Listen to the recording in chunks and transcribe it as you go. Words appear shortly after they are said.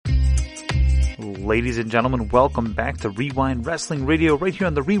Ladies and gentlemen, welcome back to Wre-Wind Wrestling Radio right here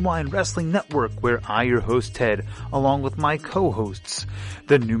on the Wre-Wind Wrestling Network, where I, your host Ted, along with my co-hosts,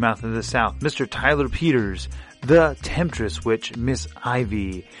 the New Mouth of the South, Mr. Tyler Peters, the Temptress Witch, Miss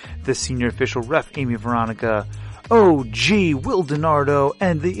Ivy, the Senior Official Ref, Amy Veronica, OG Will DiNardo,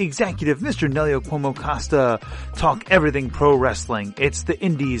 and the Executive, Mr. Nelio Cuomo Costa, talk everything pro wrestling. It's the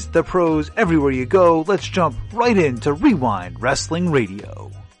indies, the pros, everywhere you go. Let's jump right into Wre-Wind Wrestling Radio.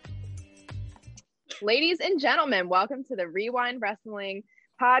 Ladies and gentlemen, welcome to the Wre-Wind Wrestling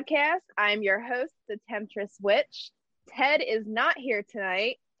Podcast. I'm your host, the Temptress Witch. Ted is not here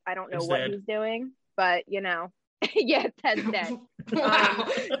tonight. I don't know what he's doing, but you know, yeah, Ted's dead. Wow,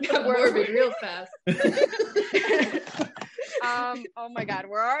 we're real fast. Oh my God,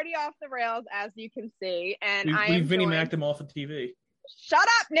 we're already off the rails, as you can see, and we Vinnie Mac'd him off of TV. Shut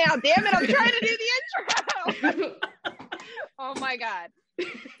up now, damn it! I'm trying to do the intro. Oh my God, I am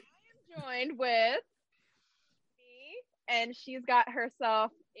joined with me, and she's got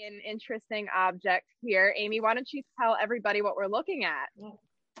herself an interesting object here. Amy, why don't you tell everybody what we're looking at?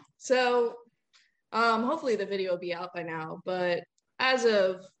 So, hopefully the video will be out by now, but as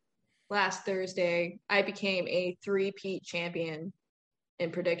of last Thursday, I became a three-peat champion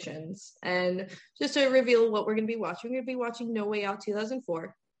in predictions. And just to reveal what we're going to be watching, we're going to be watching No Way Out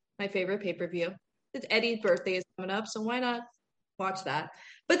 2004, my favorite pay-per-view. It's Eddie's birthday is coming up, so why not watch that?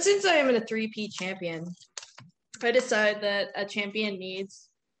 But since I am a three-peat champion, I decided that a champion needs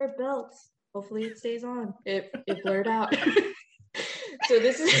her belt. Hopefully it stays on. It blurred out. So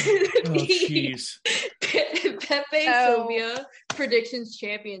this is Pepe Sylvia Predictions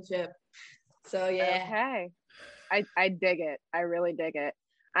Championship. So yeah. Okay. I dig it. I really dig it.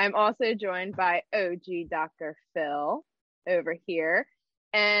 I'm also joined by OG Dr. Phil over here.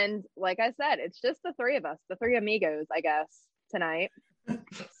 And like I said, it's just the three of us, the three amigos, I guess, tonight.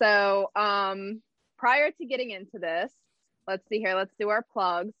 So prior to getting into this, let's see here. Let's do our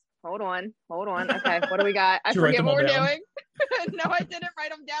plugs. Hold on. Okay, what do we got? I forget what we're doing. No, I didn't write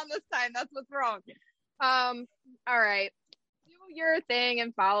them down this time. That's what's wrong. All right. Do your thing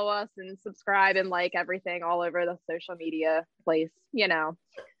and follow us and subscribe and like everything all over the social media place. You know,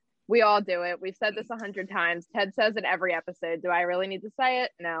 we all do it. We've said this 100 times. Ted says it every episode. Do I really need to say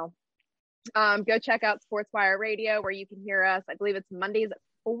it? No. Go check out SportsWire Radio where you can hear us. I believe it's Mondays at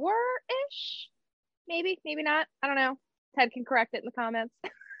 4-ish. Maybe not. I don't know. Ted can correct it in the comments.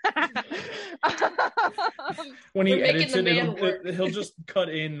 When he edits it, he'll just cut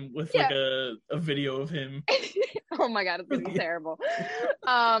in with like a video of him. Oh my God, it's gonna be terrible.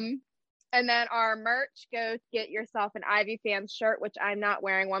 And then our merch, go get yourself an Ivy Fans shirt, which I'm not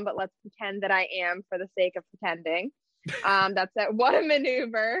wearing one, but let's pretend that I am for the sake of pretending. That's at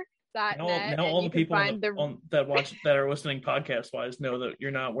whatamaneuver.net. Now all the people that are listening podcast wise know that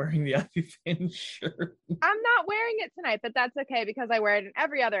you're not wearing the Ivy Fans shirt. I'm not wearing it tonight, but that's okay because I wear it in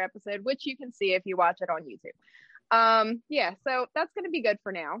every other episode, which you can see if you watch it on YouTube. Yeah, so that's going to be good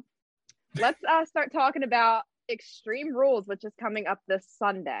for now. Let's start talking about Extreme Rules, which is coming up this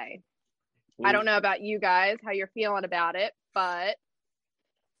Sunday. Ooh. I don't know about you guys, how you're feeling about it, but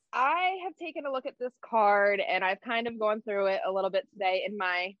I have taken a look at this card and I've kind of gone through it a little bit today in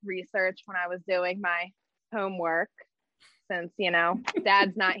my research when I was doing my homework since, you know,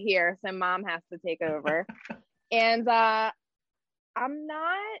 Dad's not here, so Mom has to take over. And I'm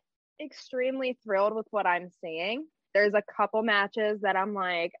not extremely thrilled with what I'm seeing. There's a couple matches that I'm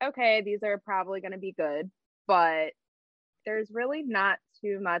like, okay, these are probably going to be good, but there's really not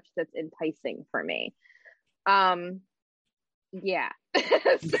too much that's enticing for me. Yeah.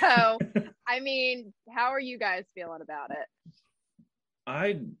 So, I mean, how are you guys feeling about it?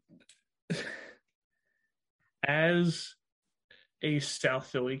 As a South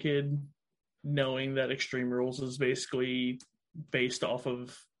Philly kid, knowing that Extreme Rules is basically based off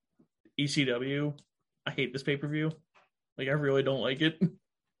of ECW, I hate this pay-per-view. Like, I really don't like it.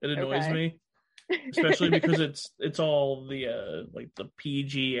 It annoys me. Especially because it's all the like the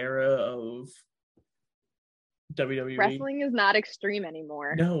PG era of WWE. Wrestling is not extreme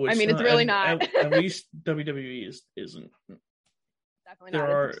anymore. No, I mean, it's really not. At least WWE isn't. Definitely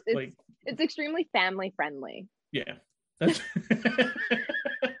not. It's extremely family friendly. Yeah, that's.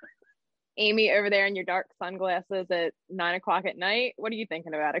 Amy, over there in your dark sunglasses at 9:00 at night. What are you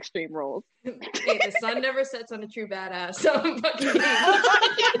thinking about Extreme Rules? Hey, the sun never sets on a true badass. So I'm fucking.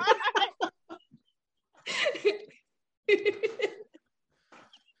 It's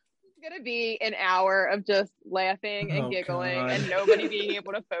gonna be an hour of just laughing and giggling and nobody being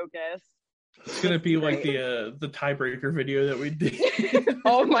able to focus. It's gonna be like the tiebreaker video that we did.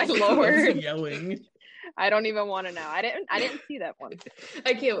 Oh my lord! Yelling. I don't even want to know. I didn't see that one.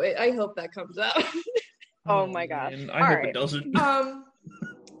 I can't wait. I hope that comes out. Oh my gosh. Man, I hope it doesn't.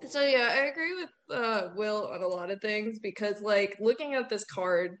 So yeah, I agree with Will on a lot of things because like looking at this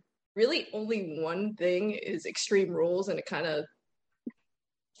card, really only one thing is Extreme Rules and it kind of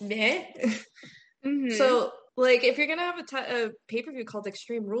meh. Mm-hmm. So like if you're gonna have a pay-per-view called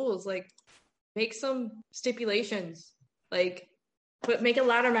Extreme Rules, like make some stipulations. Like make a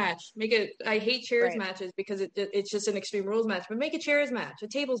ladder match. I hate chairs matches because it's just an Extreme Rules match, but make a chairs match, a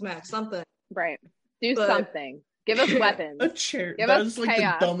tables match, something. Right. Do something. Give us weapons. A chair. Give that us is like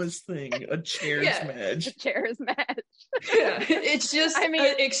chaos. the dumbest thing. A chairs match. A chairs match. Yeah, it's just an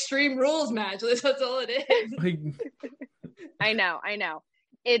Extreme Rules match. That's all it is. I know.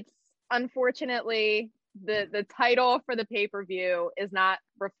 It's unfortunately the title for the pay-per-view is not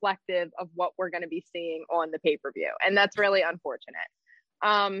reflective of what we're going to be seeing on the pay-per-view, and that's really unfortunate.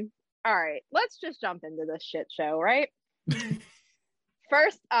 All right, let's just jump into this shit show, right?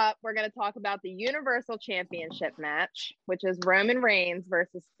 First up, we're going to talk about the Universal Championship match, which is Roman Reigns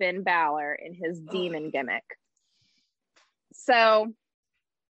versus Finn Balor in his demon gimmick. So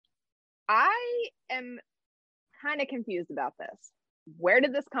I am kind of confused about this. Where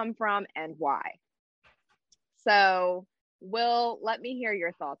did this come from and why? So, Will, let me hear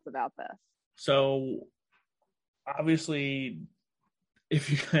your thoughts about this. So, obviously, if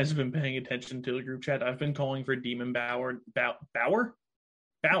you guys have been paying attention to the group chat, I've been calling for Demon Bauer. Bauer?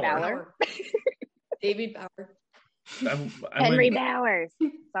 David Bauer. Henry Bowers.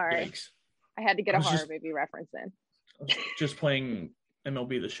 Sorry. Yikes. I had to get a horror movie reference in. I was just playing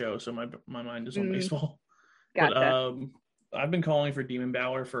MLB The Show, so my mind is on baseball. Gotcha. But I've been calling for Demon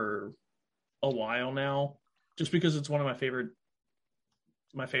Bauer for a while now, just because it's one of my favorite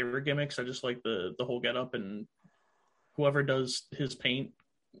gimmicks. I just like the whole getup, and whoever does his paint,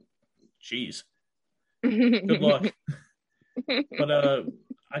 jeez, good luck. But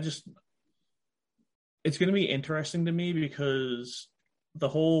it's going to be interesting to me because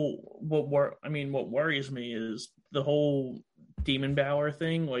what worries me is the whole Demon Bauer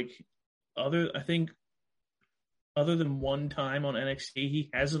thing. Like, other than one time on NXT, he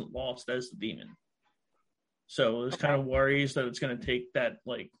hasn't lost as the Demon. So there's kind of worries that it's going to take that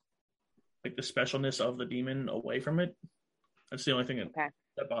like the specialness of the Demon away from it. That's the only thing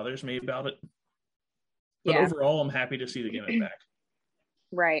that bothers me about it. But overall, I'm happy to see the gimmick back.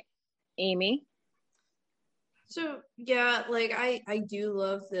 Right. Amy? So, yeah, like, I do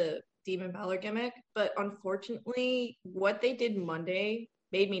love the Demon Balor gimmick, but unfortunately, what they did Monday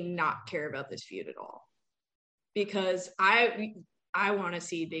made me not care about this feud at all. Because I want to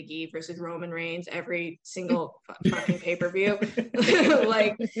see Big E versus Roman Reigns every single fucking pay-per-view.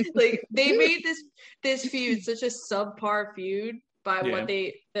 like they made this feud such a subpar feud by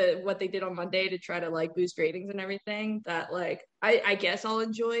what they did on Monday to try to like boost ratings and everything that like I guess I'll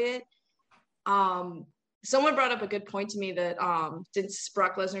enjoy it. Someone brought up a good point to me that since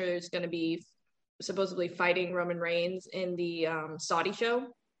Brock Lesnar is going to be supposedly fighting Roman Reigns in the Saudi show,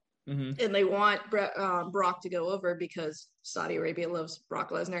 and they want Brock to go over because Saudi Arabia loves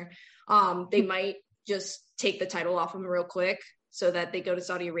Brock Lesnar, they might just take the title off him real quick so that they go to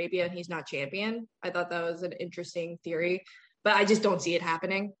Saudi Arabia and he's not champion. I thought that was an interesting theory, but I just don't see it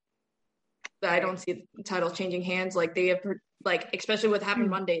happening. I don't see the title changing hands. Like they have, like especially what happened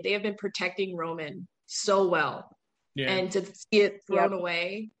Monday, they have been protecting Roman so well, and to see it thrown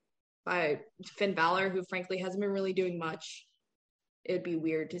away by Finn Balor, who frankly hasn't been really doing much, it'd be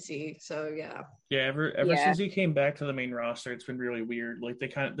weird to see. So ever since he came back to the main roster, it's been really weird. Like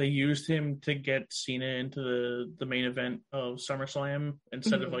they used him to get Cena into the main event of SummerSlam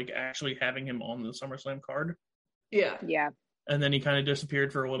instead of like actually having him on the SummerSlam card. And then he kind of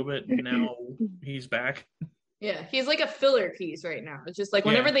disappeared for a little bit, and now he's back. Yeah, he's like a filler piece right now. It's just like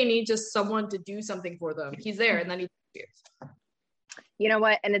whenever they need just someone to do something for them, he's there, and then he disappears. You know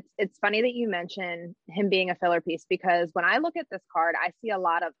what? And it's funny that you mention him being a filler piece, because when I look at this card, I see a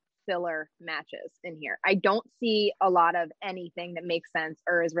lot of filler matches in here. I don't see a lot of anything that makes sense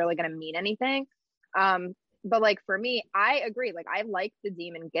or is really going to mean anything. But like for me, I agree. Like I like the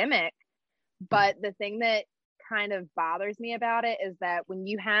Demon gimmick, but the thing that kind of bothers me about it is that when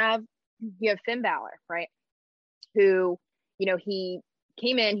you have Finn Balor, right? Who, he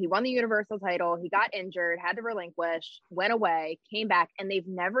came in, he won the Universal title, he got injured, had to relinquish, went away, came back, and they've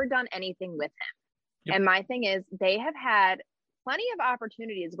never done anything with him. Yep. And my thing is, they have had plenty of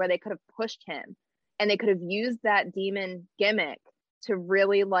opportunities where they could have pushed him and they could have used that Demon gimmick to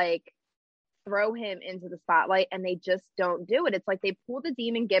really like throw him into the spotlight, and they just don't do it. It's like they pull the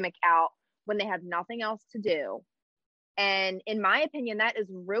Demon gimmick out when they have nothing else to do, And in my opinion, that is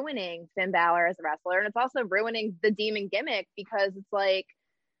ruining Finn Balor as a wrestler. And it's also ruining the demon gimmick, because it's like,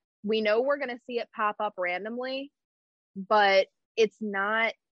 we know we're going to see it pop up randomly, but it's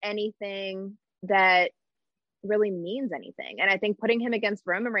not anything that really means anything. And I think putting him against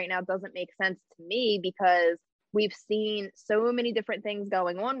Roman right now doesn't make sense to me, because we've seen so many different things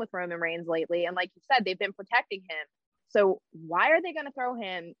going on with Roman Reigns lately. And like you said, they've been protecting him. So why are they going to throw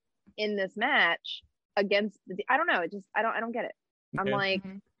him in this match against I don't know. It just, I don't get it. I'm like,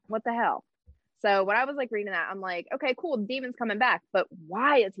 what the hell? So when I was like reading that, I'm like, okay, cool, Demon's coming back, but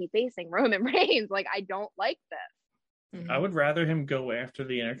why is he facing Roman Reigns? Like, I don't like this. I would rather him go after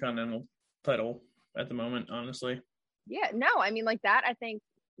the Intercontinental title at the moment, honestly. Yeah, no, I mean, like, that I think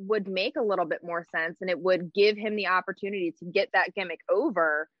would make a little bit more sense, and it would give him the opportunity to get that gimmick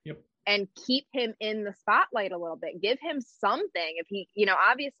over. Yep. And keep him in the spotlight a little bit. Give him something. If he,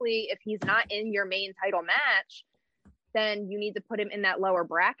 obviously, if he's not in your main title match, then you need to put him in that lower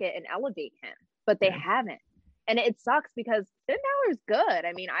bracket and elevate him. But they haven't. And it sucks, because Finn Balor's good.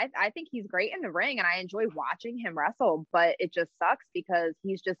 I mean, I think he's great in the ring, and I enjoy watching him wrestle, but it just sucks because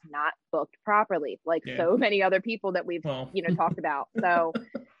he's just not booked properly, like so many other people that we've, talked about. So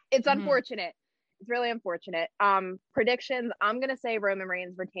it's unfortunate. It's really unfortunate. Predictions, I'm going to say Roman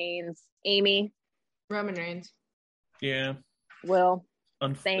Reigns retains. Amy? Roman Reigns. Yeah. Will?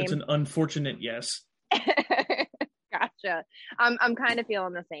 Same. It's an unfortunate yes. Gotcha. I'm kind of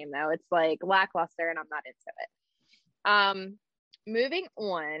feeling the same, though. It's like lackluster, and I'm not into it. Moving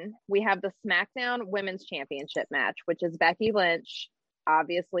on, we have the SmackDown Women's Championship match, which is Becky Lynch,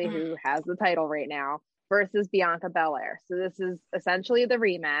 obviously, who has the title right now, versus Bianca Belair. So this is essentially the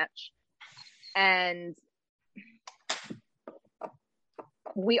rematch. And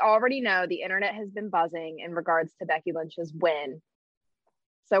we already know the internet has been buzzing in regards to Becky Lynch's win.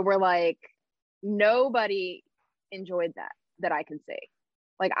 So we're like, nobody enjoyed that I can see.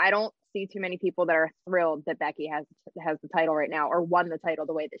 Like, I don't see too many people that are thrilled that Becky has the title right now, or won the title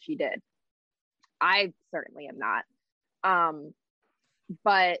the way that she did. I certainly am not.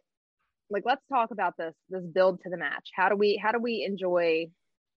 But like, let's talk about this build to the match. How do we enjoy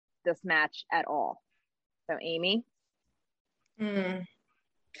this match at all? So Amy? I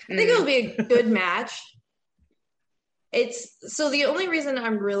think it'll be a good match. The only reason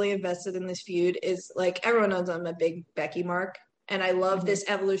I'm really invested in this feud is, like, everyone knows I'm a big Becky mark, and I love this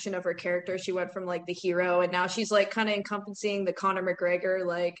evolution of her character. She went from like the hero, and now she's like kind of encompassing the Conor McGregor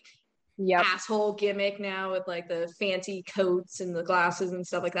like asshole gimmick now, with like the fancy coats and the glasses and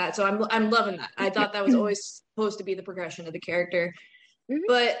stuff like that. So I'm loving that. I thought that was always supposed to be the progression of the character.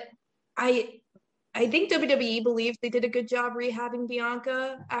 But I think WWE believed they did a good job rehabbing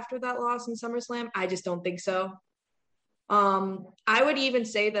Bianca after that loss in SummerSlam. I just don't think so. I would even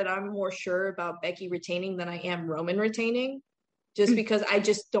say that I'm more sure about Becky retaining than I am Roman retaining, just because I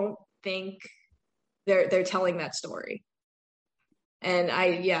just don't think they're telling that story. And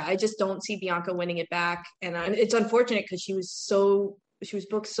I just don't see Bianca winning it back. And it's unfortunate, because she was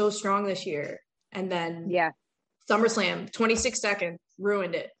booked so strong this year. And then SummerSlam, 26 seconds,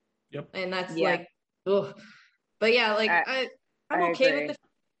 ruined it. Yep. And that's like, ugh. But yeah, like I'm okay with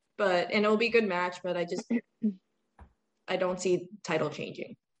it, and it'll be a good match, but I don't see title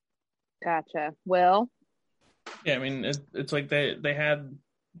changing. Gotcha. Will? Yeah, I mean, it's like they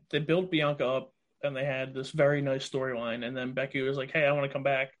built Bianca up, and they had this very nice storyline, and then Becky was like, hey, I want to come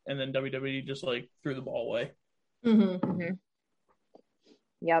back, and then WWE just like threw the ball away.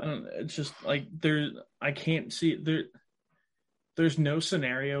 Yep. It's just like I can't see there's no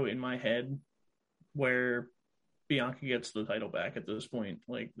scenario in my head where Bianca gets the title back at this point.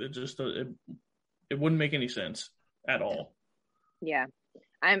 Like, it wouldn't make any sense at all. Yeah,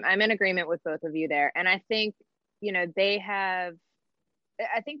 I'm in agreement with both of you there. And I think, I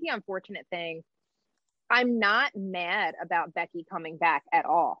think the unfortunate thing, I'm not mad about Becky coming back at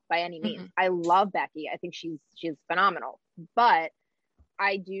all by any means. I love Becky. I think she's phenomenal, but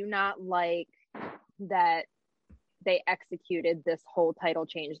I do not like that they executed this whole title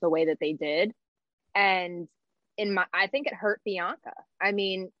change the way that they did. And I think it hurt Bianca. I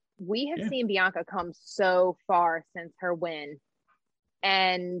mean, we have seen Bianca come so far since her win.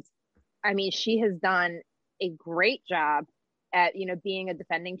 And I mean, she has done a great job at, being a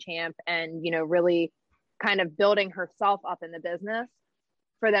defending champ and, really kind of building herself up in the business.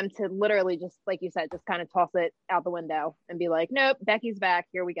 For them to literally just, like you said, just kind of toss it out the window and be like, nope, Becky's back.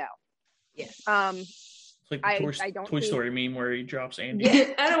 Here we go. Yes. It's like the Toy Story meme where he drops Andy.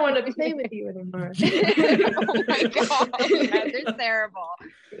 Yeah, I don't want to play with you anymore. Oh my God. That's terrible.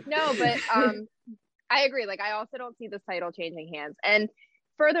 No, but I agree. Like, I also don't see this title changing hands. And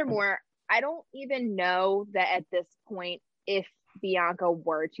furthermore, I don't even know that at this point, if Bianca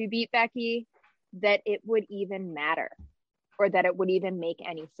were to beat Becky, that it would even matter or that it would even make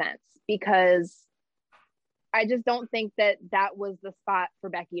any sense, because I just don't think that that was the spot for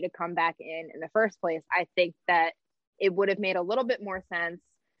Becky to come back in the first place. I think that it would have made a little bit more sense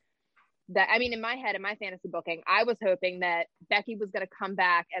that, I mean, in my head, in my fantasy booking, I was hoping that Becky was going to come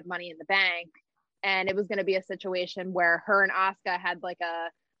back at Money in the Bank, and it was going to be a situation where her and Asuka had like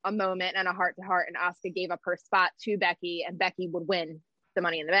a moment and a heart to heart, and Asuka gave up her spot to Becky, and Becky would win the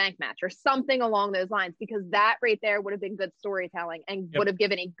Money in the Bank match or something along those lines, because that right there would have been good storytelling and would have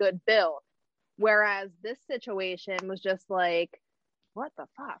given a good build. Whereas this situation was just like, what the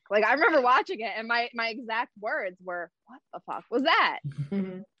fuck? Like, I remember watching it and my exact words were, what the fuck was that?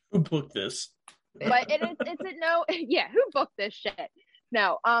 Who booked this? But it's at no, yeah, who booked this shit?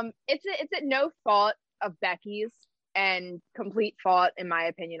 No, it's at no fault of Becky's and complete fault, in my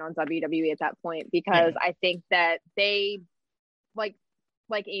opinion, on WWE at that point, because I think that they, like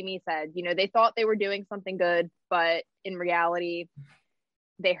Amy said, you know, they thought they were doing something good, but in reality,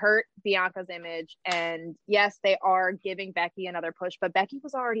 they hurt Bianca's image. And yes, they are giving Becky another push, but Becky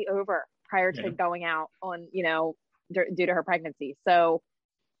was already over prior to going out on, you know, due to her pregnancy. So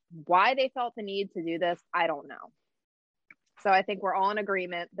why they felt the need to do this, I don't know. So I think we're all in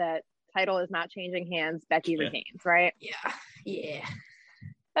agreement that title is not changing hands. Becky retains, right? Yeah.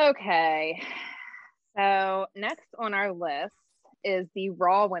 Okay. So next on our list is the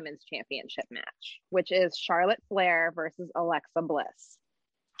Raw Women's Championship match, which is Charlotte Flair versus Alexa Bliss.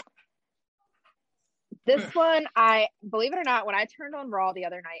 This one, I believe it or not, when I turned on Raw the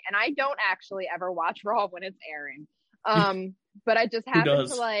other night, and I don't actually ever watch Raw when it's airing, but I just happened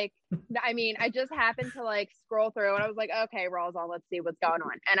to I just happened to scroll through, and I was like, okay, Raw's on, let's see what's going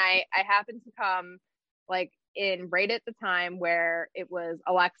on. And I happened to come in right at the time where it was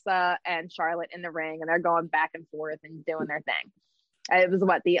Alexa and Charlotte in the ring, and they're going back and forth and doing their thing. It was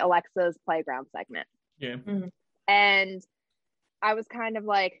the Alexa's Playground segment. Yeah. Mm-hmm. And I was kind of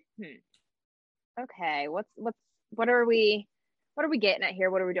like, okay, what are we getting at here?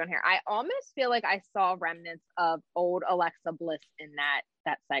 What are we doing here? I almost feel like I saw remnants of old Alexa Bliss in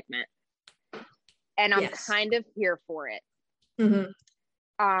that segment, and I'm kind of here for it.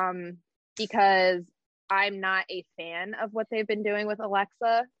 Mm-hmm. Because I'm not a fan of what they've been doing with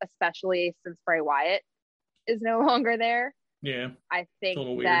Alexa, especially since Bray Wyatt is no longer there. Yeah, I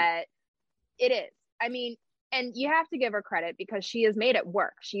think that it is. I mean, and you have to give her credit because she has made it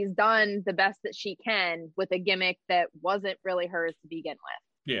work. She's done the best that she can with a gimmick that wasn't really hers to begin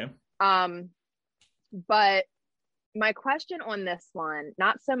with. Yeah. But my question on this one,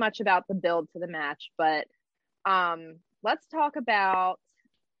 not so much about the build to the match, but let's talk about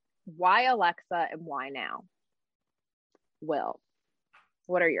why Alexa and why now. Will,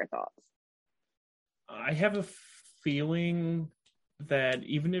 what are your thoughts? I have a feeling that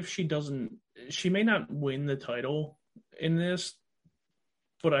even if she may not win the title in this,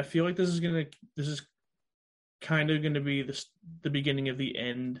 but I feel like this is kind of going to be the beginning of the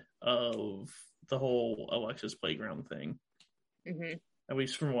end of the whole Alexa's Playground thing. Mm-hmm. At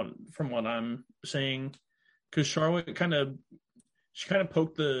least from what I'm saying, because Charlotte kind of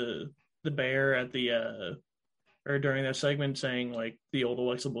poked the bear at the or during that segment, saying the old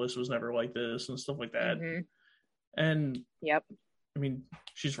Alexa Bliss was never like this and stuff like that. Mm-hmm. And yep, I mean,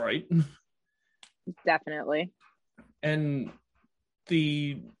 she's right. Definitely. And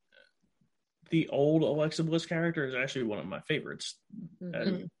the old Alexa Bliss character is actually one of my favorites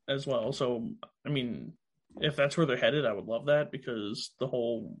as well. So, I mean, if that's where they're headed, I would love that, because the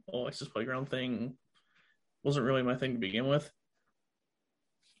whole Alexa's Playground thing wasn't really my thing to begin with.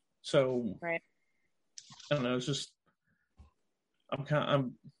 So, right. I don't know. It's just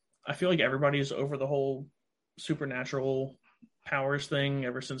I feel like everybody's over the whole supernatural powers thing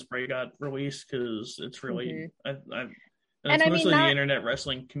ever since Bray got released, because it's really and it's mostly the internet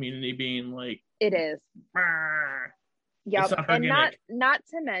wrestling community being like, it is. Yep. And gimmick. not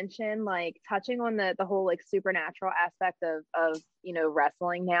to mention touching on the whole supernatural aspect of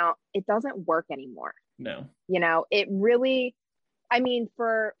wrestling now, it doesn't work anymore. No. It really, I mean,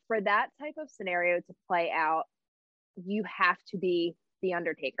 for that type of scenario to play out, you have to be the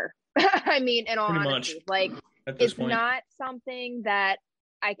Undertaker. I mean, in all honesty, it's point. Not something that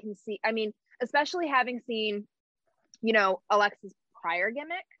I can see. I mean, especially having seen, Alexa's prior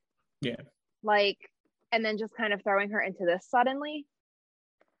gimmick. Yeah. And then just kind of throwing her into this suddenly.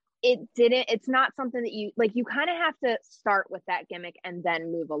 It's not something that you kind of have to start with that gimmick and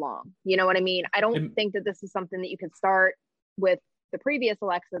then move along. You know what I mean? I don't think that this is something that you could start with the previous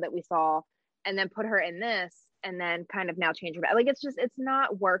Alexa that we saw and then put her in this and then kind of now change her back. It's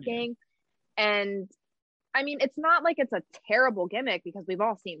not working. And I mean, it's not like it's a terrible gimmick because we've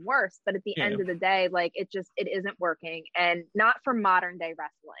all seen worse, but at the end of the day, like it isn't working, and not for modern day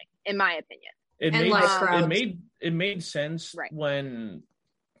wrestling, in my opinion. It made sense when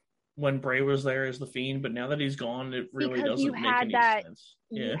Bray was there as the Fiend, but now that he's gone, it really doesn't make any sense.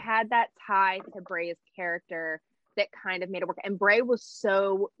 You had that tie to Bray's character that kind of made it work, and Bray was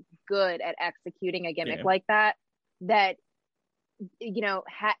so good at executing a gimmick like that you know,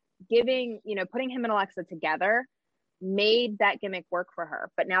 putting him and Alexa together made that gimmick work for her.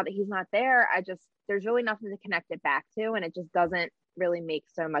 But now that he's not there, there's really nothing to connect it back to, and it just doesn't really make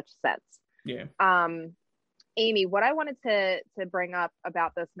so much sense. Yeah. Amy, what I wanted to bring up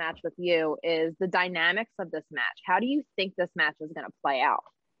about this match with you is the dynamics of this match. How do you think this match is going to play out?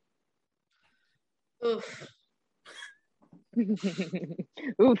 Oof.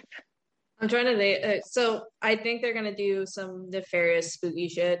 Oof. I'm trying to so I think they're gonna do some nefarious spooky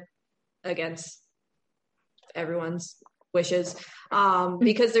shit against everyone's wishes,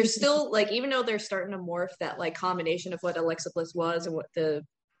 because they're still like, even though they're starting to morph that like combination of what Alexa Bliss was and what the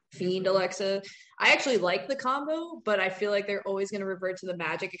Fiend Alexa, I actually like the combo, but I feel like they're always going to revert to the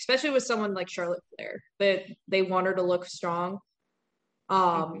magic, especially with someone like Charlotte Flair, that they want her to look strong.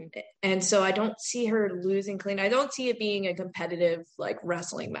 And so I don't see her losing clean. I don't see it being a competitive like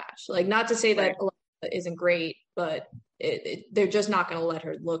wrestling match. Like, not to say that Alexa isn't great, but they're just not going to let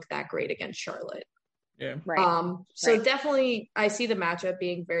her look that great against Charlotte. Yeah. Right. So definitely I see the matchup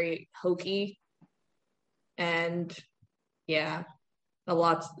being very hokey, and is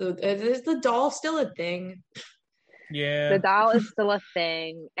the doll still a thing? Yeah, the doll is still a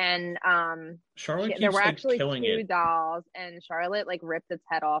thing, and Charlotte there were keeps, actually killing two it. dolls, and Charlotte like ripped its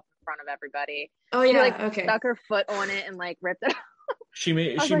head off in front of everybody. Oh yeah, she stuck her foot on it and like ripped it off. She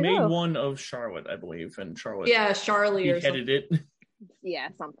made one of Charlotte, I believe, and Charlotte Charlie beheaded it. Yeah,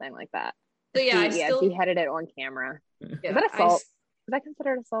 something like that. So yeah, she beheaded it on camera. Yeah, is that assault? Is that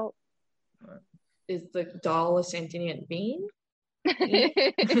considered assault? Is the doll a sentient being?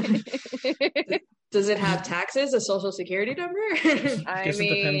 Does it have taxes, a social security number? I guess it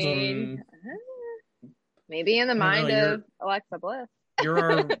depends on. Maybe in the mind of Alexa Bliss.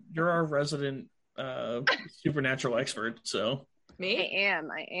 You're our resident supernatural expert, so. Me?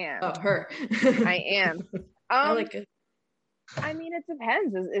 I am. Oh, her. I am. I like it. I mean, it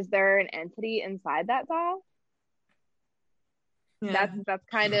depends. Is there an entity inside that doll? Yeah. That's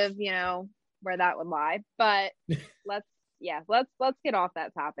kind of, where that would lie. But let's get off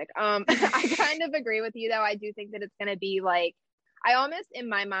that topic. I kind of agree with you, though. I do think that it's going to be like, I almost in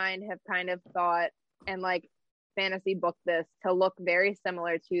my mind have kind of thought and like fantasy booked this to look very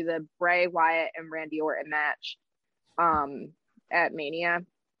similar to the Bray Wyatt and Randy Orton match at Mania,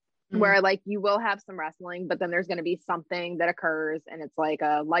 where like you will have some wrestling, but then there's going to be something that occurs and it's like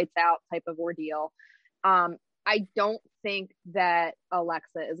a lights out type of ordeal. I don't think that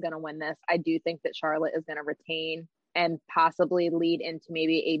Alexa is going to win this. I do think that Charlotte is going to retain and possibly lead into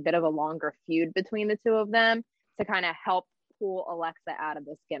maybe a bit of a longer feud between the two of them to kind of help pull Alexa out of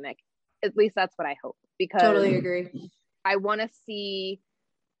this gimmick. At least that's what I hope, because totally agree. I want to see,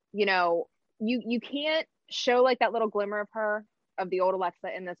 you can't show like that little glimmer of her, of the old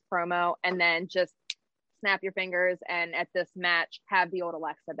Alexa in this promo, and then just snap your fingers and at this match have the old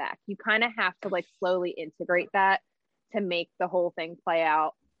Alexa back. You kind of have to like slowly integrate that to make the whole thing play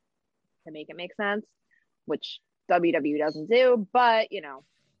out, to make it make sense, which WWE doesn't do. But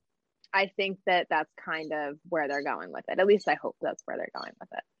I think that that's kind of where they're going with it. At least I hope that's where they're going with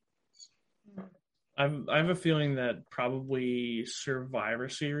it. I have a feeling that probably Survivor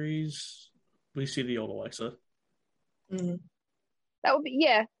Series we see the old Alexa. Mm-hmm. That would be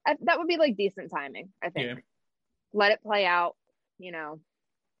that would be like decent timing, I think. Yeah. Let it play out, and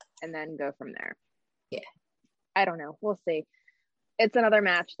then go from there. Yeah. I don't know. We'll see. It's another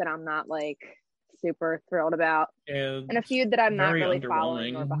match that I'm not like super thrilled about, and a feud that I'm not really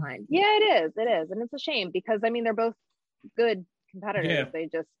following or behind. Yeah, it is, and it's a shame because I mean they're both good competitors. Yeah. They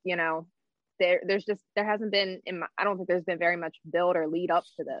just, there hasn't been I don't think there's been very much build or lead up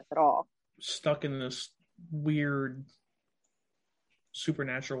to this at all. Stuck in this weird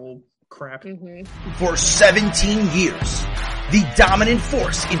supernatural crap. Mm-hmm. For 17 years, the dominant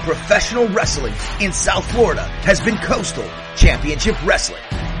force in professional wrestling in South Florida has been Coastal Championship Wrestling.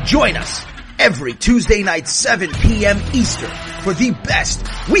 Join us every Tuesday night, 7 p.m. Eastern, for the best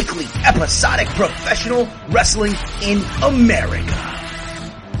weekly episodic professional wrestling in America.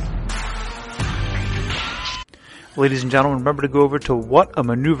 Ladies and gentlemen, remember to go over to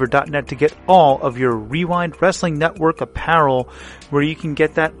whatamaneuver.net to get all of your Rewind Wrestling Network apparel, where you can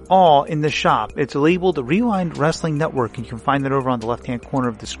get that all in the shop. It's labeled Rewind Wrestling Network, and you can find that over on the left-hand corner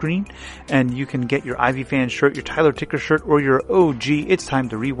of the screen. And you can get your Ivy Fan shirt, your Tyler Ticker shirt, or your OG It's Time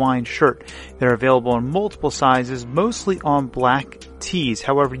to Rewind shirt. They're available in multiple sizes, mostly on black tees.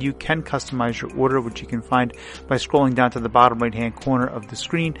 However, you can customize your order, which you can find by scrolling down to the bottom right-hand corner of the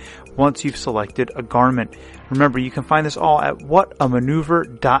screen once you've selected a garment. Remember, you can find this all at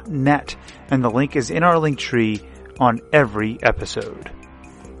whatamaneuver.net, and the link is in our link tree on every episode.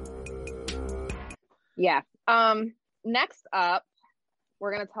 Yeah. Next up,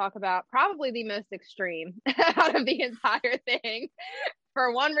 we're going to talk about probably the most extreme out of the entire thing,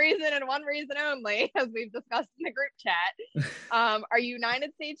 for one reason and one reason only, as we've discussed in the group chat. Our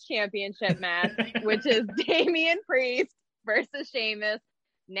United States Championship match, which is Damian Priest versus Sheamus,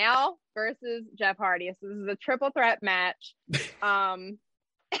 now versus Jeff Hardy. So this is a triple threat match. And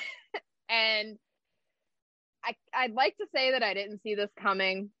I'd like to say that I didn't see this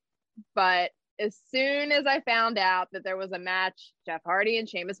coming, but as soon as I found out that there was a match, Jeff Hardy and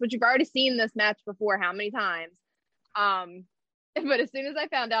Sheamus, which you've already seen this match before, how many times? But as soon as I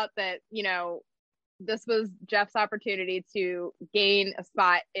found out that, you know, this was Jeff's opportunity to gain a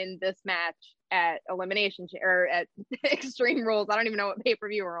spot in this match at Elimination or at Extreme Rules. I don't even know what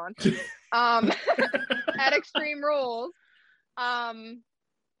pay-per-view we're on. At Extreme Rules, like,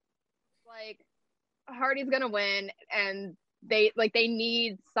 Hardy's gonna win, and they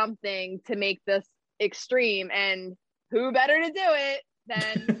need something to make this extreme, and who better to do it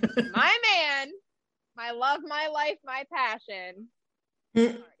than my man, my love, my life, my passion,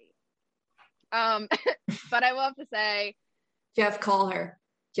 Hardy. But I will have to say, Jeff, call her.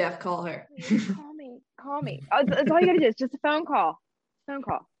 Call me. It's all you gotta do. It's just a phone call. I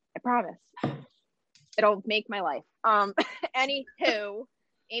promise. It'll make my life. Anywho,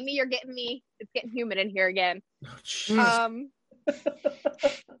 Amy, it's getting humid in here again.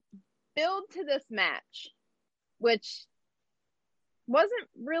 Build to this match, which wasn't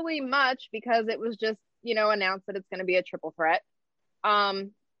really much because it was just, you know, announced that it's going to be a triple threat.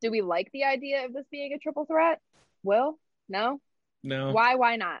 Do we like the idea of this being a triple threat? Will? No.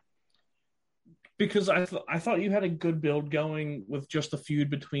 Why not? Because I thought you had a good build going with just the feud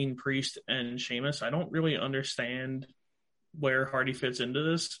between Priest and Sheamus. I don't really understand where Hardy fits into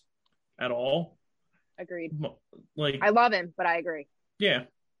this at all. Agreed. Like, I love him, but I agree. Yeah.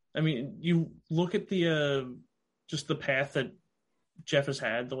 I mean, you look at the just the path that Jeff has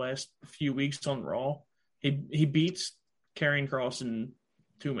had the last few weeks on Raw. He beats Karrion Kross in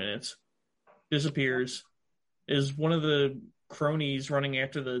 2 minutes, disappears, is one of the cronies running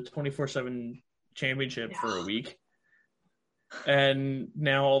after the 24/7 championship for a week, and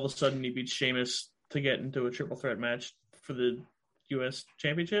now all of a sudden he beats Sheamus to get into a triple threat match for the U.S.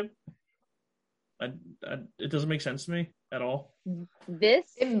 championship. It doesn't make sense to me at all. It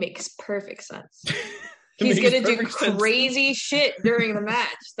makes perfect sense. He's gonna do crazy shit during the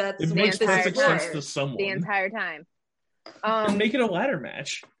match. That's it makes perfect sense to someone the entire time. Make it a ladder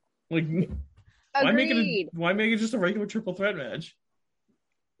match. Like, why make it just a regular triple threat match?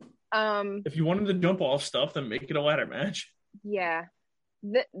 If you want him to jump off stuff, then make it a ladder match. Yeah,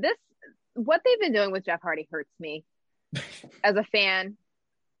 this what they've been doing with Jeff Hardy hurts me as a fan,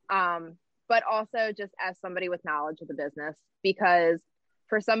 but also just as somebody with knowledge of the business, because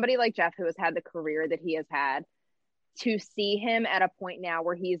for somebody like Jeff, who has had the career that he has had, to see him at a point now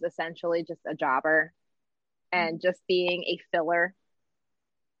where he's essentially just a jobber and just being a filler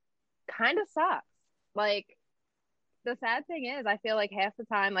kind of sucks. Like, the sad thing is, I feel like half the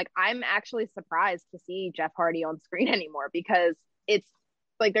time, like, I'm actually surprised to see Jeff Hardy on screen anymore, because it's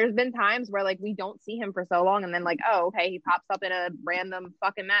like, there's been times where, like, we don't see him for so long, and then, like, oh, okay, he pops up in a random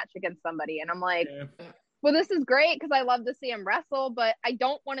fucking match against somebody, and I'm like, well, this is great because I love to see him wrestle, but I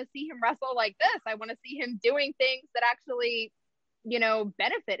don't want to see him wrestle like this. I want to see him doing things that actually, you know,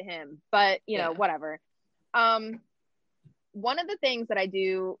 benefit him. But, you know, whatever. One of the things that I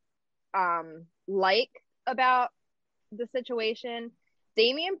do like about the situation,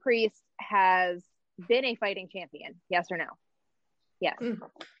 Damian Priest has been a fighting champion. Yes or no? Yes.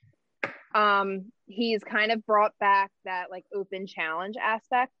 He's kind of brought back that, like, open challenge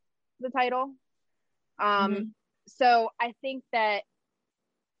aspect of the title. So I think that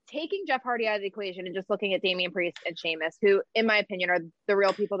taking Jeff Hardy out of the equation and just looking at Damian Priest and Sheamus, who, in my opinion, are the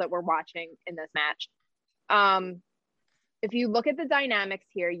real people that we're watching in this match. If you look at the dynamics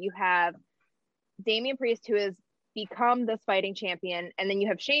here, you have Damian Priest, who has become this fighting champion, and then you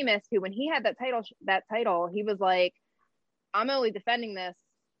have Sheamus, who, when he had that title, he was like, I'm only defending this,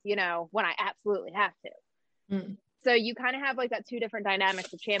 you know, when I absolutely have to. So you kind of have like that two different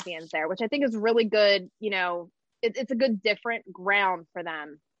dynamics of champions there, which I think is really good. It's a good different ground for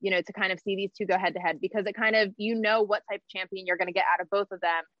them, to kind of see these two go head to head, because it kind of, what type of champion you're going to get out of both of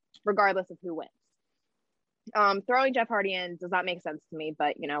them, regardless of who wins. Throwing Jeff Hardy in does not make sense to me,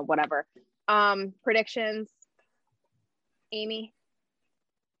 but whatever. Predictions, Amy?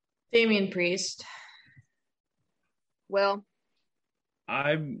 Damian Priest. Will?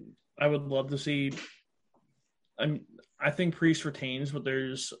 I would love to see. I think Priest retains, but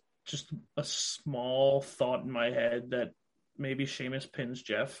there's just a small thought in my head that maybe Sheamus pins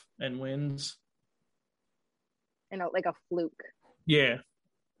Jeff and wins. Like a fluke. Yeah.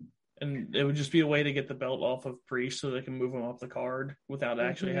 And it would just be a way to get the belt off of Priest so they can move him off the card without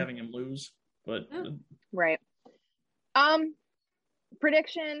actually having him lose. But right.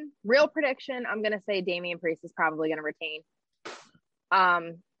 Real prediction, I'm going to say Damian Priest is probably going to retain.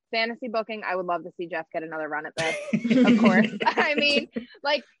 Fantasy booking, I would love to see Jeff get another run at this, of course. I mean,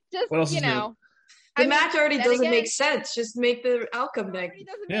 like, just, The match already doesn't make sense. Just make the outcome make sense.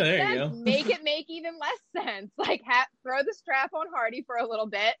 There you go. Make it make even less sense. Like, throw the strap on Hardy for a little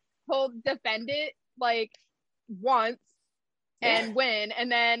bit. He'll defend it, like, once and win,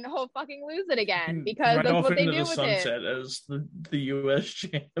 and then he'll fucking lose it again, because right that's what they do the with sunset it. as the U.S.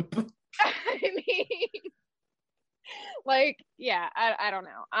 champ. I mean, like, yeah, I don't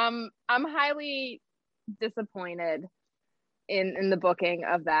know. I'm highly disappointed in the booking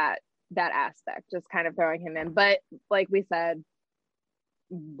of that aspect, just kind of throwing him in. But like we said,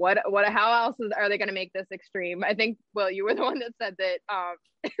 how else are they going to make this extreme? I think, Will, you were the one that said that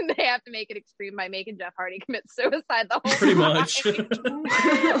they have to make it extreme by making Jeff Hardy commit suicide the whole Pretty time. much.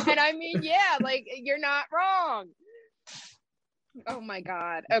 And I mean, yeah, like, you're not wrong. Oh my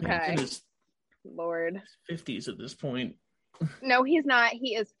God. Okay. Lord. 50s at this point. No, he's not.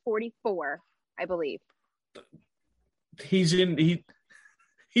 He is 44, I believe. He's a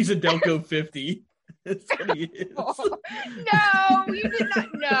Delco 50. That's what he is. No, you did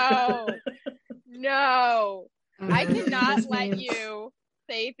not. No. I cannot let you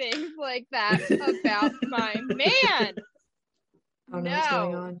say things like that about my man. I don't know what's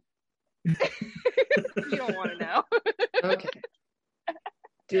going on. You don't want to know. Okay.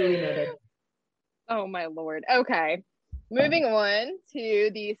 Duly noted. Oh my Lord. Okay. Moving on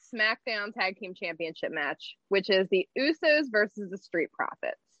to the SmackDown Tag Team Championship match, which is the Usos versus the Street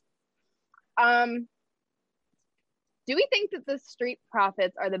Profits. Do we think that the Street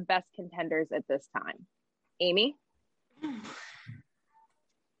Profits are the best contenders at this time? Amy?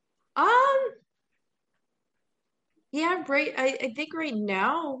 Yeah, right. I think right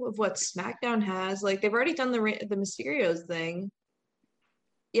now of what SmackDown has, like, they've already done the Mysterios thing.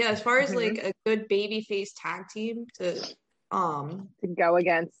 Yeah, as far as like a good babyface tag team to go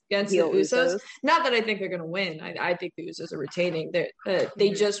against the Usos. Not that I think they're going to win. I think the Usos are retaining. They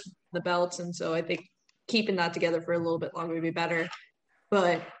just the belts, and so I think keeping that together for a little bit longer would be better.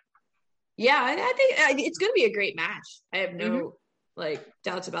 But yeah, I think it's going to be a great match. I have no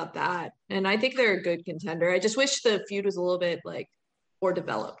doubts about that, and I think they're a good contender. I just wish the feud was a little bit more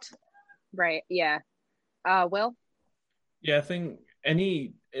developed. Right. Yeah. Will? Yeah, I think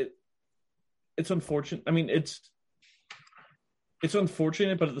it's unfortunate. I mean, it's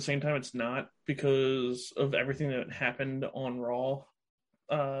unfortunate, but at the same time, it's not, because of everything that happened on Raw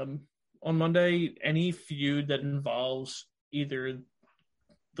on Monday. Any feud that involves either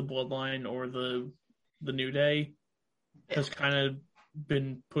the Bloodline or the New Day has kind of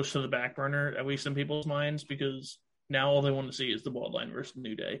been pushed to the back burner, at least in people's minds, because now all they want to see is the Bloodline versus the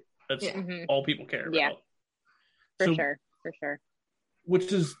New Day. That's all people care about. Yeah, for sure.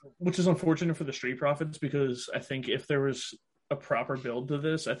 Which is unfortunate for the Street Profits, because I think if there was a proper build to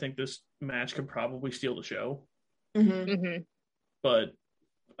this, I think this match could probably steal the show. But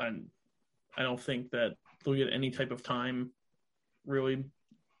I don't think that they'll get any type of time really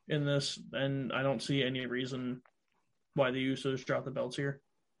in this, and I don't see any reason why the Usos drop the belts here.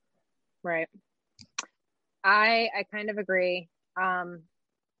 Right. I kind of agree.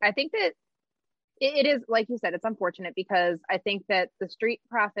 I think that it is, like you said, it's unfortunate, because I think that the Street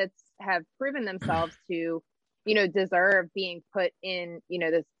Profits have proven themselves to, deserve being put in,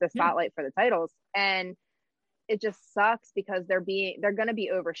 the spotlight for the titles. And it just sucks, because they're going to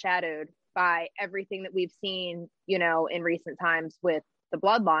be overshadowed by everything that we've seen, in recent times with the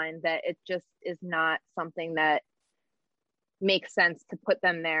Bloodline, that it just is not something that makes sense to put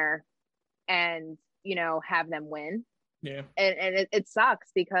them there and, have them win. Yeah. And it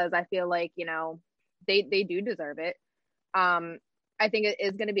sucks, because I feel like, they do deserve it. I think it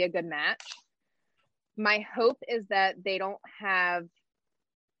is going to be a good match. My hope is that they don't have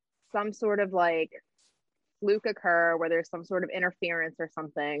some sort of fluke occur where there's some sort of interference or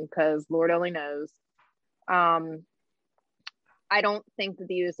something, because Lord only knows. I don't think that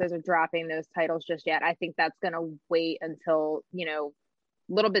the Usos are dropping those titles just yet. I think that's going to wait until, a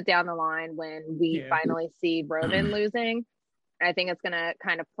little bit down the line when we finally see Wre-Wind losing. I think it's going to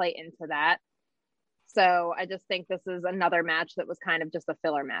kind of play into that. So I just think this is another match that was kind of just a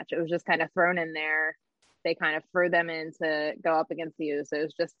filler match. It was just kind of thrown in there. They kind of threw them in to go up against the Usos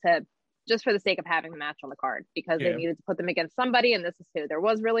just for the sake of having the match on the card, because they needed to put them against somebody, and this is who. There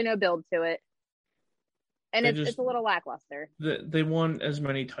was really no build to it. And it's a little lackluster. They want as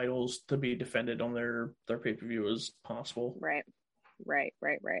many titles to be defended on their pay-per-view as possible. Right.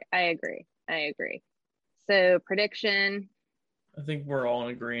 I agree. So, prediction. I think we're all in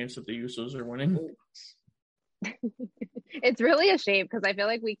agreement that the Usos are winning. It's really a shame because I feel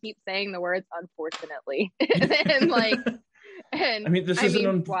like we keep saying the words "unfortunately," and this is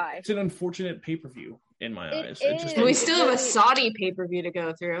why? It's an unfortunate pay-per-view in my eyes. We still have a Saudi pay-per-view to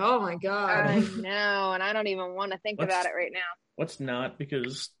go through. Oh my god! I know, and I don't even want to think about it right now. Let's not,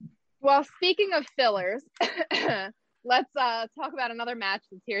 because. Well, speaking of fillers, let's talk about another match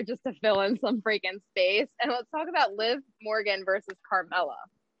that's here just to fill in some freaking space, and let's talk about Liv Morgan versus Carmella.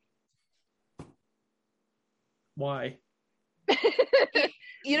 Why?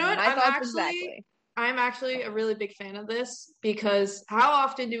 You know what? I'm actually a really big fan of this, because how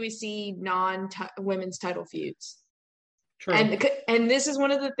often do we see non-women's title feuds? True. And this is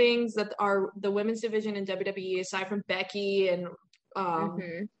one of the things that the women's division in WWE, aside from Becky and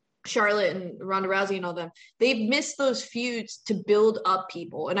Charlotte and Ronda Rousey and all them, they've missed those feuds to build up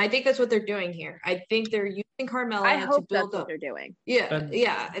people, and I think that's what they're doing here. I think they're using Carmella to build up. What they're doing. Yeah.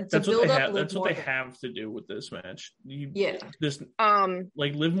 That's what they have to do with this match.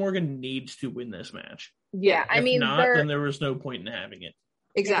 Liv Morgan needs to win this match. Yeah, if not, then there was no point in having it.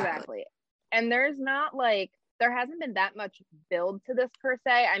 Exactly. And there's not there hasn't been that much build to this per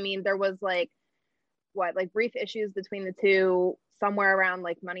se. I mean, there was brief issues between the two somewhere around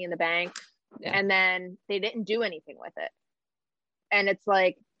Money in the Bank, and then they didn't do anything with it. And it's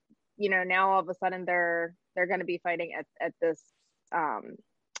now all of a sudden they're going to be fighting at this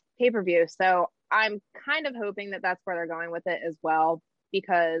pay-per-view. So I'm kind of hoping that that's where they're going with it as well,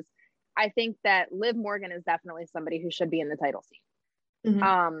 because I think that Liv Morgan is definitely somebody who should be in the title scene.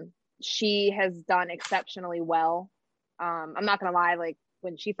 Mm-hmm. She has done exceptionally well. I'm not going to lie.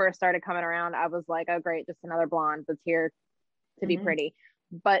 When she first started coming around, I was like, oh, great, just another blonde that's here to be pretty.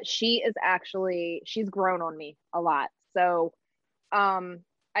 But she's grown on me a lot. So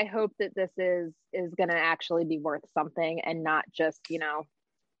I hope that this is going to actually be worth something, and not just, a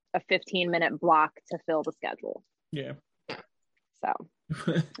 15-minute block to fill the schedule. Yeah. So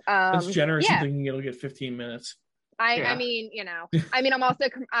that's generous in thinking it'll get 15 minutes. I mean,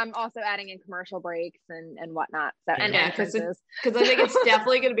 I'm also adding in commercial breaks and whatnot. So and entrances, because I think it's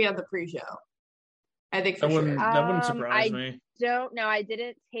definitely going to be on the pre-show. I think that wouldn't surprise me. Don't know. I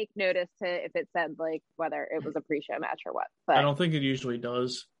didn't take notice to if it said whether it was a pre-show match or what. But I don't think it usually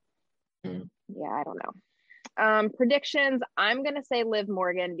does. Yeah, I don't know. Predictions. I'm gonna say Liv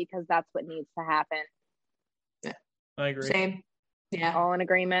Morgan, because that's what needs to happen. Yeah, I agree. Same. Yeah, all in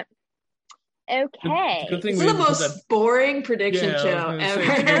agreement. Okay. This is the most boring prediction show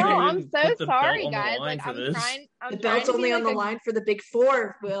ever. I'm so sorry, guys. I'm trying. The belt's only on the line for the big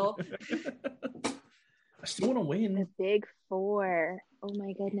four, Will. I still want to win. The big four. Oh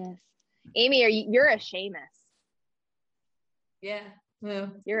my goodness. Amy, you're a Sheamus. Yeah. Yeah.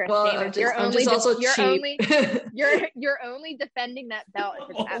 You're a Sheamus. You're only defending that belt if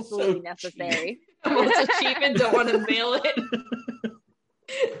it's absolutely necessary. I'm also cheap and don't want to mail it.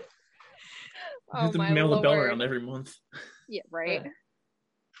 You have to mail the belt around every month. Yeah, right.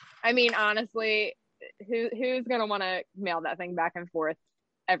 I mean, honestly, who's gonna want to mail that thing back and forth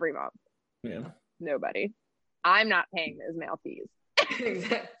every month? Yeah. Nobody. I'm not paying those mail fees.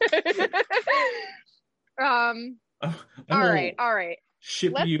 All right.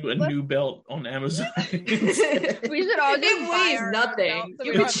 Ship you a new belt on Amazon. We should all just it weighs nothing. So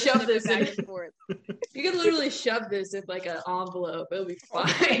you could shove this in. You could literally shove this in an envelope. It'll be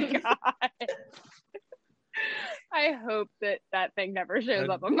fine. Oh I hope that thing never shows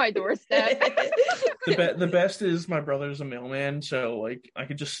up on my doorstep. The best is my brother's a mailman, so I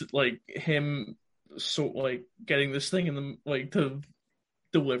could just him getting this thing in the to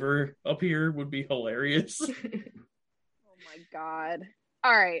deliver up here would be hilarious. Oh my god.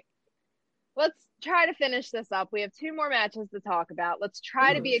 All right. Let's try to finish this up. We have 2 more matches to talk about. Let's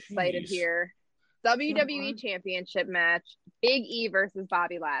try to be excited here. WWE Championship match, Big E versus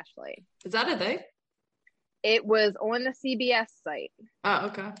Bobby Lashley. Is that a thing? It was on the CBS site. Oh,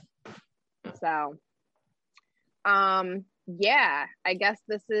 okay. So, Yeah, I guess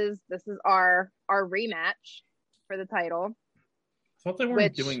this is our rematch for the title. I thought they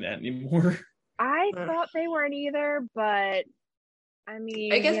weren't doing that anymore. I thought they weren't either, but I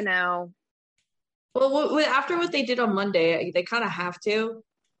mean, I guess, you know. Well, after what they did on Monday, they kind of have to,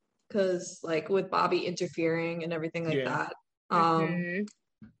 because like with Bobby interfering and everything like that.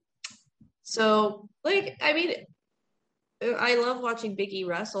 So like, I mean, I love watching Big E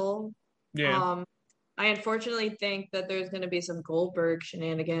wrestle. Yeah. I unfortunately think that there's going to be some Goldberg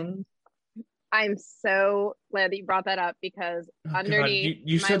shenanigans. I'm so glad that you brought that up because underneath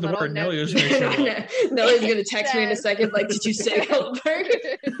you said the word. Nelly was going to show up. Nelly's going to text me in a second. Like, did you say Goldberg?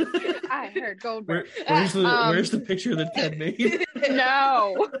 I heard Goldberg. Where's the picture that Ted made?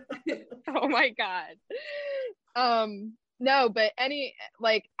 No. Oh my god. No, but I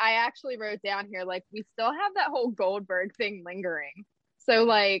actually wrote down here, like, we still have that whole Goldberg thing lingering. So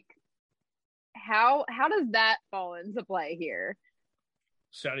like, how does that fall into play here?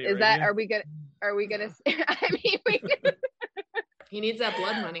 Saudi Arabia. Is that are we gonna I mean he needs that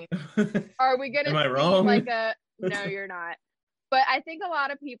blood money. Are we gonna Am I see wrong? No, you're not. But I think a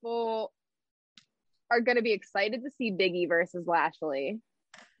lot of people are gonna be excited to see Big E versus Lashley.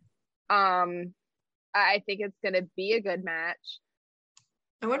 I think it's gonna be a good match.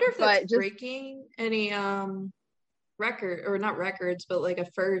 I wonder if that's breaking any record, or not records, but like a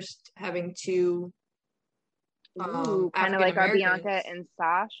first having two kind of like our Bianca and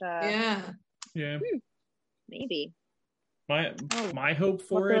Sasha. Yeah. Maybe. My hope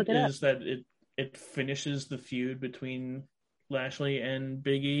for it is that it finishes the feud between Lashley and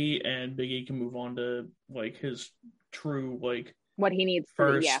Big E, and Big E can move on to like his true like what he needs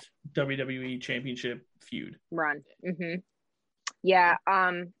first WWE Championship feud run. Yeah,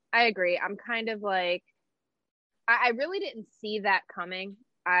 I agree. I'm kind of like, I really didn't see that coming.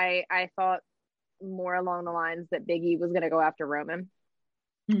 I thought more along the lines that Big E was going to go after Roman.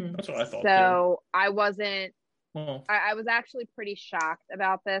 That's what I thought. So too. I wasn't. Well, I was actually pretty shocked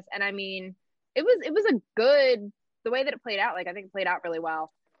about this, and I mean, it was a good, the way that it played out. Like, I think it played out really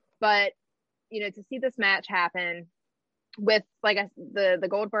well. But you know, to see this match happen with like the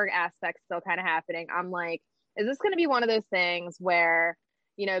Goldberg aspect still kind of happening, I'm like, is this going to be one of those things where,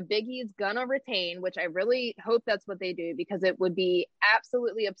 you know, Big E's gonna retain, which I really hope that's what they do, because it would be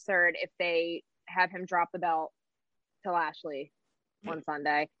absolutely absurd if they have him drop the belt to Lashley on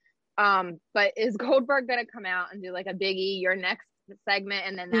Sunday. But is Goldberg gonna come out and do like a Big E, your next segment,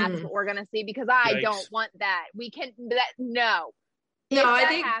 and then that's what we're gonna see? Because I don't want that. No, I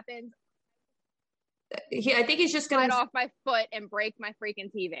think happens. I think he's just gonna slide off my foot and break my freaking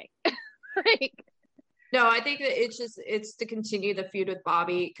TV. No, I think that it's to continue the feud with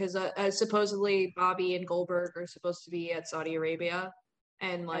Bobby, because supposedly Bobby and Goldberg are supposed to be at Saudi Arabia.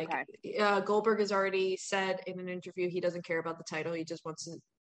 And Goldberg has already said in an interview he doesn't care about the title. He just wants to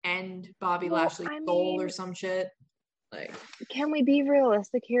end Bobby Lashley's goal or some shit. Like, can we be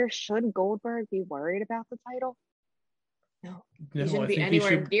realistic here? Should Goldberg be worried about the title? No, he shouldn't be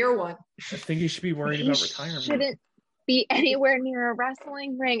anywhere near one. I think he should be worried about retirement. Shouldn't be anywhere near a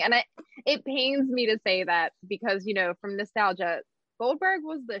wrestling ring. And it pains me to say that, because, you know, from nostalgia, Goldberg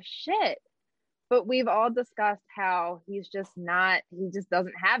was the shit. But we've all discussed how he just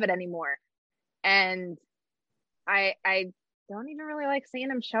doesn't have it anymore. And I don't even really like seeing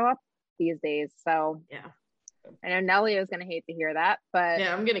him show up these days. So yeah, I know Nelly is going to hate to hear that, but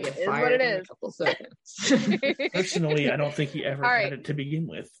yeah, I'm going to get fired in a couple seconds. Personally, I don't think he ever had it to begin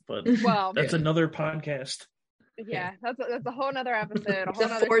with, but that's another podcast. Yeah, that's a whole nother episode, a whole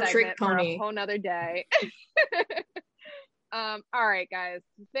nother segment for a whole nother day. All right, guys,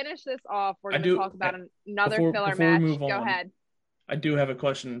 to finish this off, we're going to talk about another filler match. Go ahead. I do have a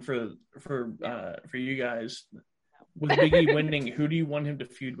question for you guys. With Big E winning, who do you want him to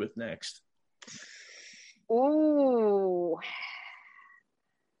feud with next? Ooh.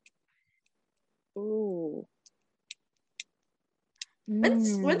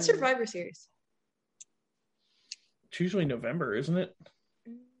 When's Survivor Series? It's usually November, isn't it?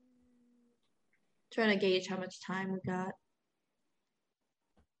 Trying to gauge how much time we got.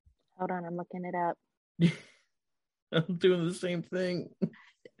 Hold on, I'm looking it up. I'm doing the same thing.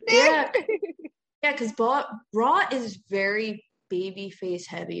 Yeah. Yeah, because Raw is very babyface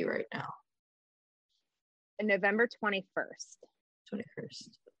heavy right now. November 21st. 21st.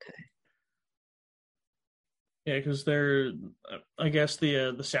 Okay. Yeah, because I guess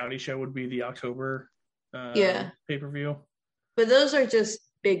the Saudi show would be the October pay-per-view. But those are just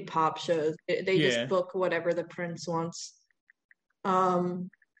big pop shows. They just book whatever the prince wants.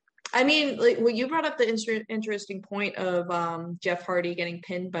 I mean, like, well, you brought up the interesting point of Jeff Hardy getting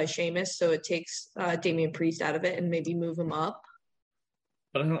pinned by Sheamus, so it takes Damian Priest out of it and maybe move him up.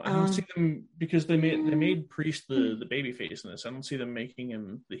 But I don't see them, because they made Priest the babyface in this. I don't see them making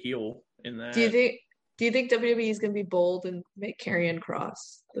him the heel in that. Do you think WWE is going to be bold and make Karrion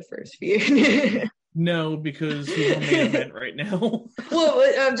Kross the first feud? No, because he's on main event right now.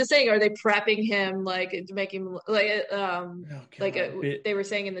 Well, I'm just saying, are they prepping him to make him they were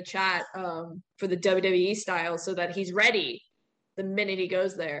saying in the chat for the WWE style, so that he's ready the minute he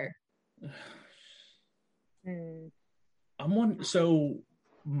goes there? So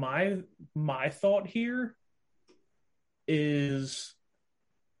my thought here is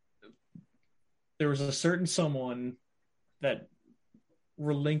there was a certain someone that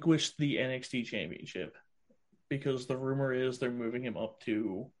relinquished the NXT championship because the rumor is they're moving him up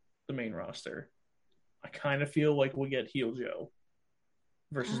to the main roster. I kind of feel like we'll get heel Joe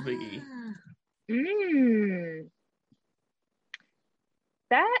versus Big E.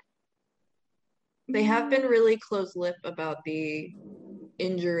 That they have been really close-lipped about the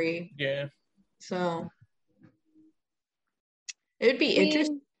injury. Yeah. So it'd be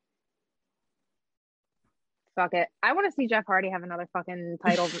interesting. Fuck it. I want to see Jeff Hardy have another fucking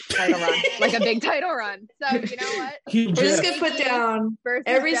title run, like a big title run. So you know what? We're just gonna put down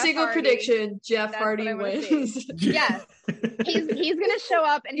every single prediction. Jeff Hardy wins. Yes, he's gonna show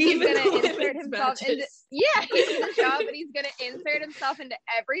up and he's gonna insert himself into. Yeah, he's gonna show up and he's gonna insert himself into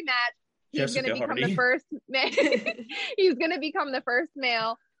every match. He's gonna become the first man. He's gonna become the first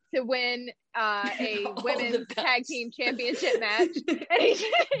male to win a women's tag team championship match. And he's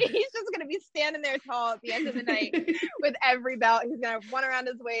just going to be standing there tall at the end of the night with every belt. He's going to have one around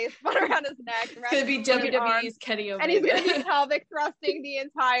his waist, one around his neck. It's going to be WWE's Kenny Omega. And he's going to be pelvic thrusting the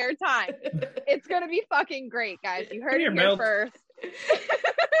entire time. It's going to be fucking great, guys. You heard it here first.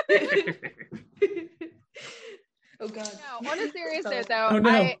 Oh, God. No, on a serious note, though,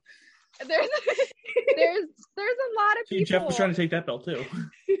 there's a lot of people. Jeff was trying to take that belt too.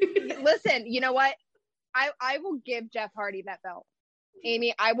 Listen, you know what? I will give Jeff Hardy that belt.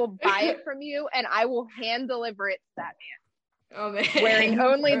 Amy, I will buy it from you and I will hand deliver it to that man. Oh man. Wearing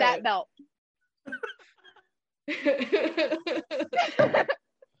only that belt.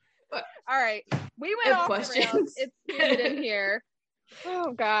 All right. We went off the rails. It's heated in here.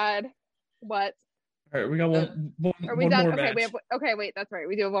 Oh God. What? All right, we got one Are we done? more Okay, match. Wait, that's right.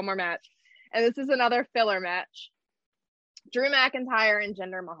 We do have one more match. And this is another filler match. Drew McIntyre and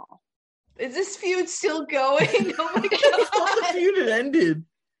Jinder Mahal. Is this feud still going? Oh my God. The feud had ended.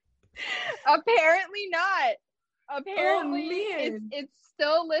 Apparently not. Apparently it's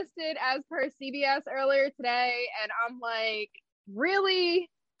still listed as per CBS earlier today. And I'm like, really?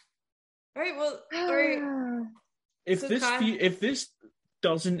 All right, well, all right. If this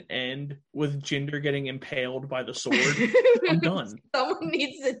doesn't end with Jinder getting impaled by the sword, I'm done. Someone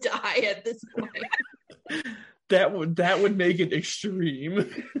needs to die at this point. That would make it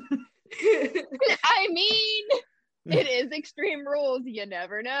extreme. I mean, it is Extreme Rules. You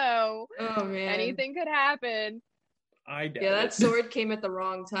never know. Oh man, anything could happen. That sword came at the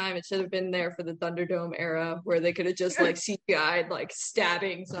wrong time. It should have been there for the Thunderdome era, where they could have just like CGI'd like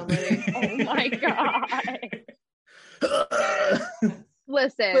stabbing somebody. Oh my God.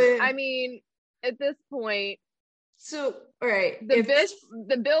 Listen, I mean, at this point, so all right,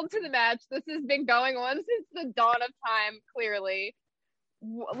 the build to the match, this has been going on since the dawn of time. Clearly,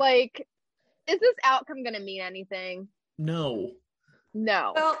 like, is this outcome going to mean anything? No.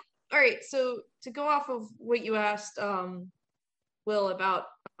 Well, all right. So to go off of what you asked, Will, about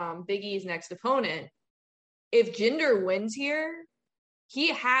Big E's next opponent, if Jinder wins here,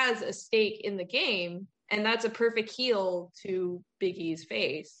 he has a stake in the game. And that's a perfect heel to Big E's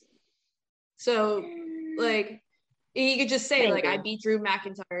face. So, like, he could just say, I beat Drew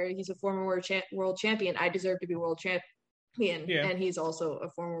McIntyre. He's a former world champion. I deserve to be world champion. Yeah. And he's also a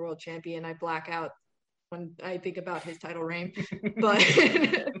former world champion. I black out when I think about his title reign. But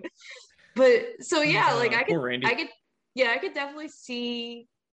so yeah, I could definitely see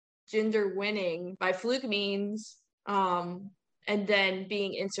Jinder winning by fluke means, and then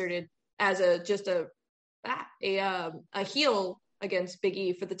being inserted as a heel against Big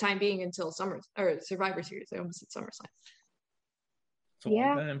E for the time being until Survivor Series. I almost said SummerSlam.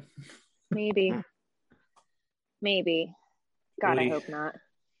 Yeah, maybe. God, really? I hope not.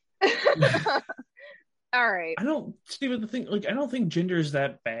 All right. I don't think Jinder's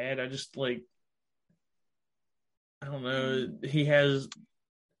that bad. I just I don't know. He has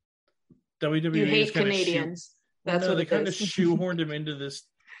WWE. You hate Canadians. That's what they kind of shoehorned him into this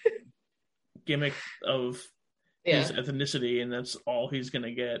gimmick of his ethnicity, and that's all he's gonna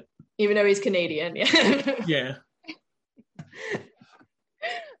get. Even though he's Canadian, yeah. Yeah.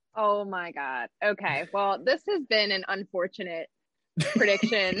 Oh my God. Okay. Well, this has been an unfortunate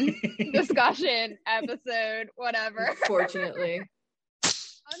prediction discussion episode, whatever. Unfortunately,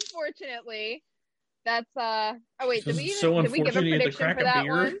 that's oh wait, did we give a unfortunate you had to prediction crack for a that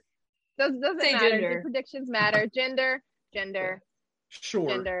beer? one? Doesn't Say matter. gender. Do predictions matter? Gender. Sure.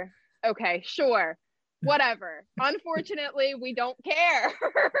 Gender. Okay, sure. Whatever. Unfortunately, we don't care.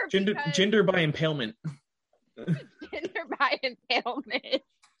 Gender by impalement. Gender by impalement.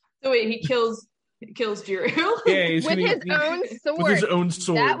 so wait, he kills Drew. Yeah, he's With his own sword. With his own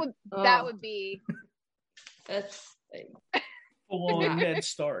sword. That would be That's Full on Ned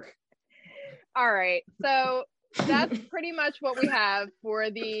Stark. all right. So that's pretty much what we have for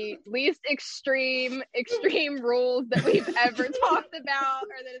the least extreme rules that we've ever talked about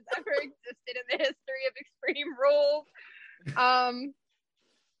or that has ever existed in the history of extreme rules.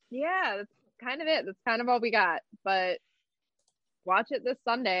 Yeah, that's kind of it. That's kind of all we got. But watch it this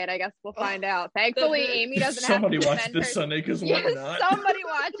Sunday, and I guess we'll find out. Thankfully, Amy doesn't have to Somebody watch defend this her. Sunday because Yes, why not? somebody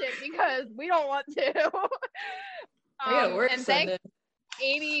watch it because we don't want to. I gotta work and Sunday.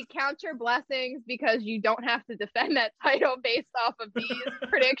 Amy, count your blessings because you don't have to defend that title based off of these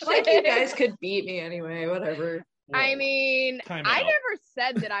predictions. Like you guys could beat me anyway, whatever. I mean, Time I out. never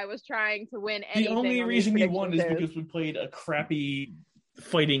said that I was trying to win The anything. only on reason these you won is prediction because we played a crappy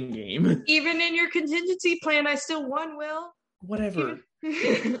fighting game. Even in your contingency plan, I still won, Will. Whatever.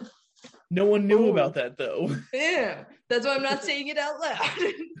 No one knew about that though. Yeah, that's why I'm not saying it out loud.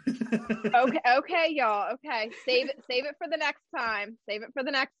 shows. Okay, y'all. Okay, save it for the next time. Save it for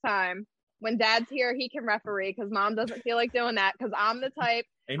the next time. When Dad's here, he can referee because Mom doesn't feel like doing that because I'm the type.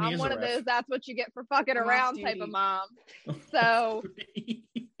 Amy I'm is one a of ref. those. That's what you get for fucking I'm off around duty. type of mom. So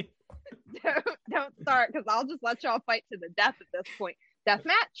don't start because I'll just let y'all fight to the death at this point. Death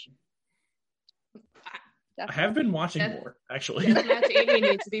match. I have been watching more, actually. Deathmatch Amy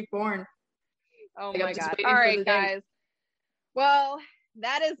needs to be born. Oh Like, I'm my just God. waiting All for right, the day. guys. Well,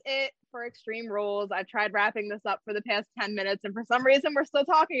 that is it for Extreme Rules. I tried wrapping this up for the past 10 minutes, and for some reason, we're still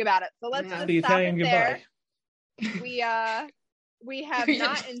talking about it. So let's Yeah. just The stop Italian it there. goodbye. We have Yeah.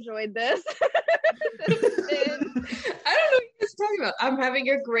 not enjoyed this. This has been, I don't know what you're talking about. I'm having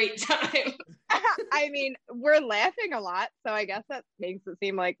a great time. I mean, we're laughing a lot, so I guess that makes it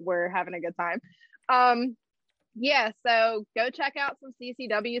seem like we're having a good time. Yeah, so go check out some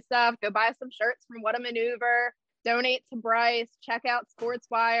CCW stuff. Go buy some shirts from What a Maneuver. Donate to Bryce. Check out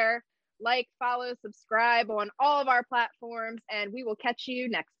SportsWire. Like, follow, subscribe on all of our platforms, and we will catch you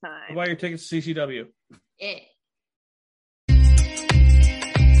next time. Buy your tickets to CCW. Yeah.